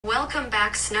Welcome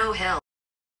back, Snow Hill.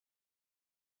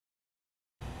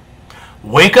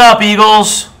 Wake up,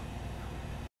 Eagles!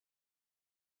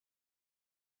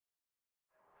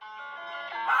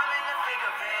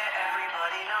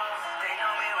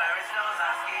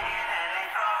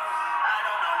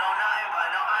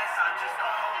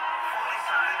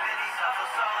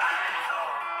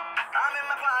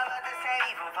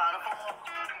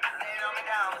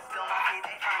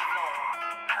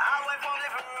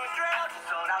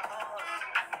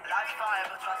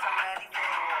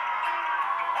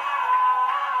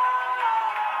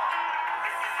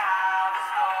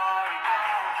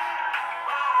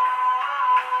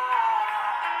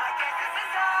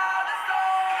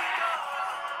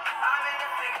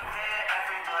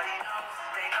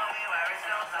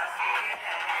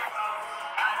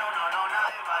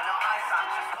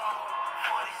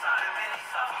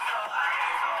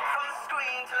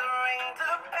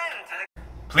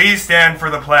 Please stand for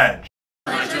the pledge.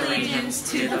 Pledge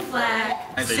allegiance to the flag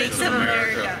of the States of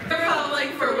America, the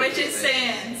republic for which it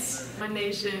stands, one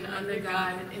nation under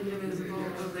God, indivisible,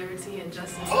 with liberty and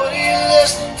justice. What are you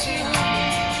listening to?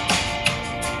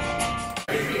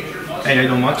 Hey, how you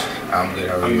doing, much? I'm good.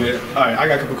 How are you? I'm good. All right, I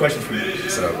got a couple questions for you.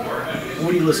 What's up?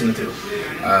 What are you listening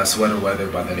to? Sweater Weather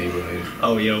by The Neighborhood.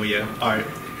 Oh, yeah. All right.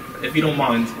 If you don't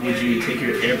mind, would you take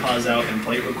your AirPods out and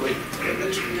play it real quick?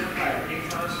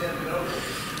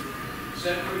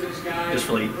 Just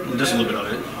for just a little bit of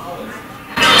it.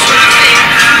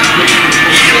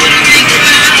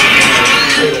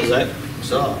 Hey, Zach.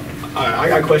 What's up? All right, I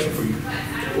got a question for you.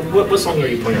 What song are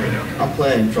you playing right now? I'm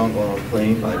playing Drunk on a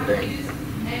Plane by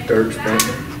Dirk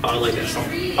Bentley. Oh, I like that song.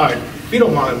 All right, if you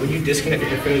don't mind, would you disconnect your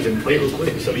headphones and play it real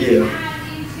quick so you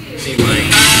can see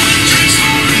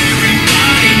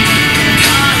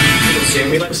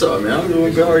What's up, man? I'm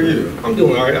doing good. How are you? I'm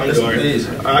doing all right. I'm That's doing all right.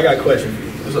 amazing. All right, I got a question for you.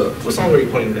 What's up? What song are you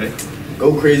playing today?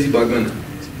 Go Crazy by Gunna.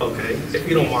 Okay. If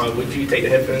you don't mind, would you take the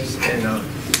headphones and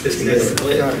disconnect it?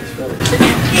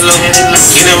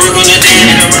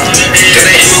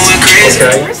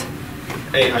 Okay.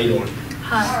 Hey, how you doing?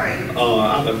 Hi.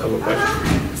 I have a couple of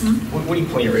questions. What are you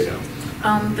playing right now?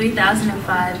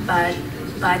 3005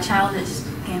 by Childish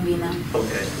Gambino.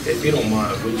 Okay. If you don't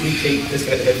mind, would you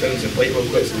disconnect the headphones and play it real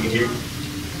quick so we can hear you?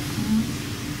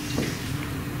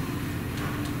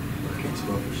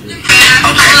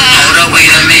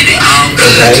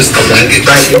 Okay.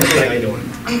 Thank you. Hey, how you doing?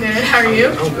 I'm good. How are you?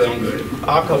 I'm good. I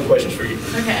have a couple questions for you.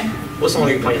 Okay. What song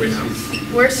are you playing right now?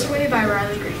 Worst Way by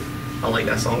Riley Green. I like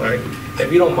that song, alright?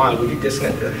 If you don't mind, would you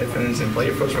disconnect the headphones and play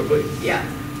it for us real quick? Yeah.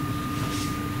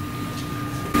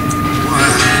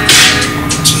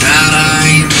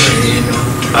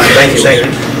 Thank you.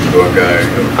 Okay.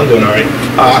 I'm doing alright.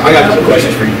 I got a couple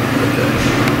questions for you.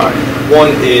 Alright.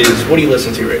 One is, what do you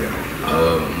listen to right now?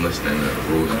 I'm listening to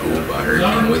Rule School by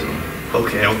Hurricane Wisdom.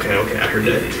 Okay. I heard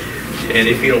that. And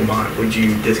if you don't mind, would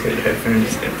you disconnect the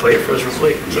headphones and play it for us real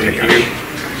quick? So we can hear you.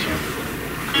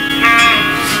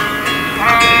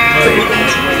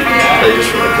 Just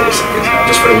for like a couple seconds,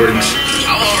 just for the words.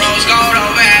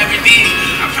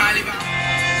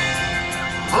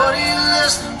 What are you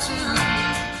listening to?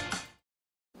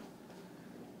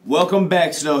 Welcome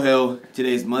back, Snow Hill.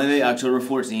 Today's Monday, October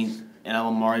 14th, and I'm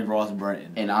Amari Ross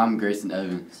Bratton. And I'm Grayson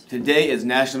Evans. Today is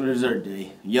National Dessert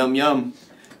Day. Yum Yum.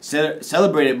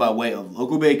 Celebrated by way of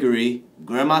local bakery,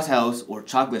 grandma's house, or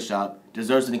chocolate shop,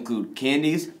 desserts include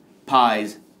candies,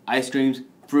 pies, ice creams,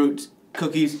 fruits,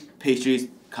 cookies, pastries,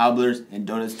 cobblers, and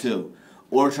donuts too.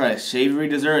 Or try a savory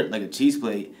dessert like a cheese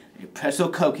plate, a pretzel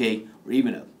cupcake, or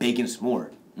even a bacon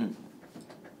s'more.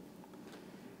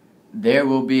 There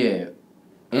will be a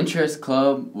Interest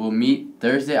Club will meet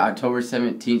Thursday, October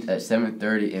 17th at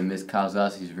 7:30 in Ms.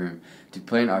 Kalzowski's room to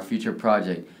plan our future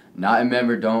project. Not a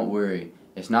member, don't worry.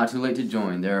 It's not too late to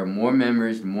join. There are more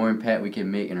members, more impact we can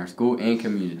make in our school and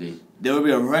community. There will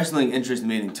be a wrestling interest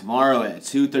meeting tomorrow at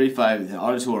 2:35 in the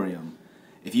auditorium.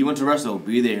 If you want to wrestle,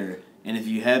 be there. And if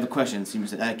you have a question, see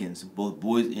Mr. Atkins. Both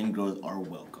boys and girls are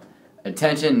welcome.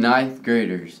 Attention 9th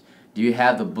graders. Do you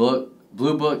have the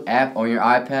Blue Book app on your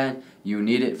iPad? You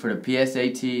need it for the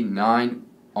PSAT 9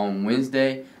 on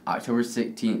Wednesday, October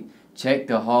 16th. Check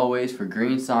the hallways for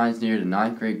green signs near the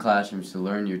 9th grade classrooms to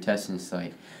learn your testing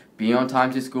site. Be on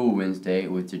time to school Wednesday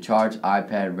with your charged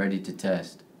iPad ready to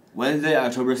test. Wednesday,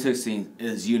 October 16th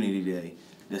is Unity Day,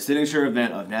 the signature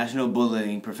event of National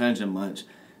Bullying Prevention Month.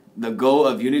 The goal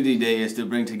of Unity Day is to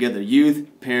bring together youth,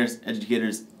 parents,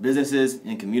 educators, businesses,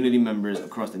 and community members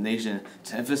across the nation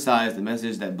to emphasize the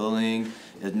message that bullying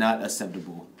is not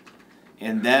acceptable,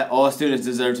 and that all students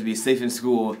deserve to be safe in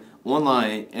school,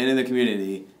 online, and in the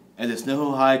community. As a Snow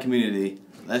Hill High community,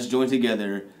 let's join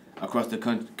together across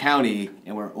the county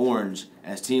and wear orange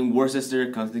as Team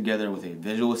Worcester comes together with a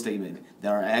visual statement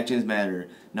that our actions matter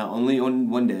not only on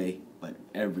one day, but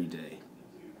every day.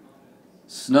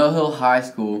 Snow Hill High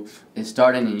School is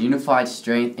starting a unified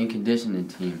strength and conditioning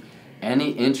team.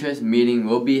 Any interest meeting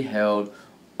will be held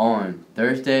on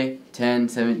Thursday,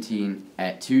 10/17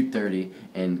 at 2:30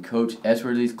 in Coach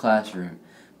Esworthy's classroom.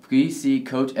 Please see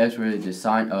Coach Esworthy to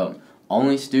sign up.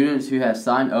 Only students who have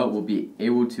signed up will be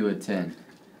able to attend.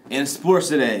 In sports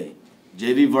today,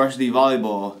 JV varsity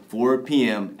volleyball, 4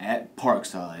 p.m. at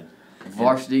Parkside.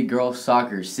 Varsity girls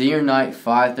soccer, senior night,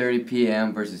 5:30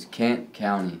 p.m. versus Kent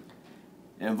County.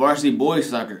 And varsity boys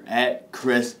soccer at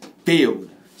Chris Field.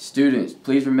 Students,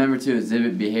 please remember to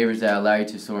exhibit behaviors that allow you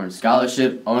to soar in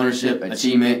scholarship, ownership,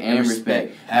 achievement, and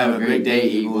respect. Have a great day,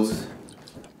 Eagles.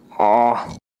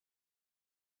 Aw.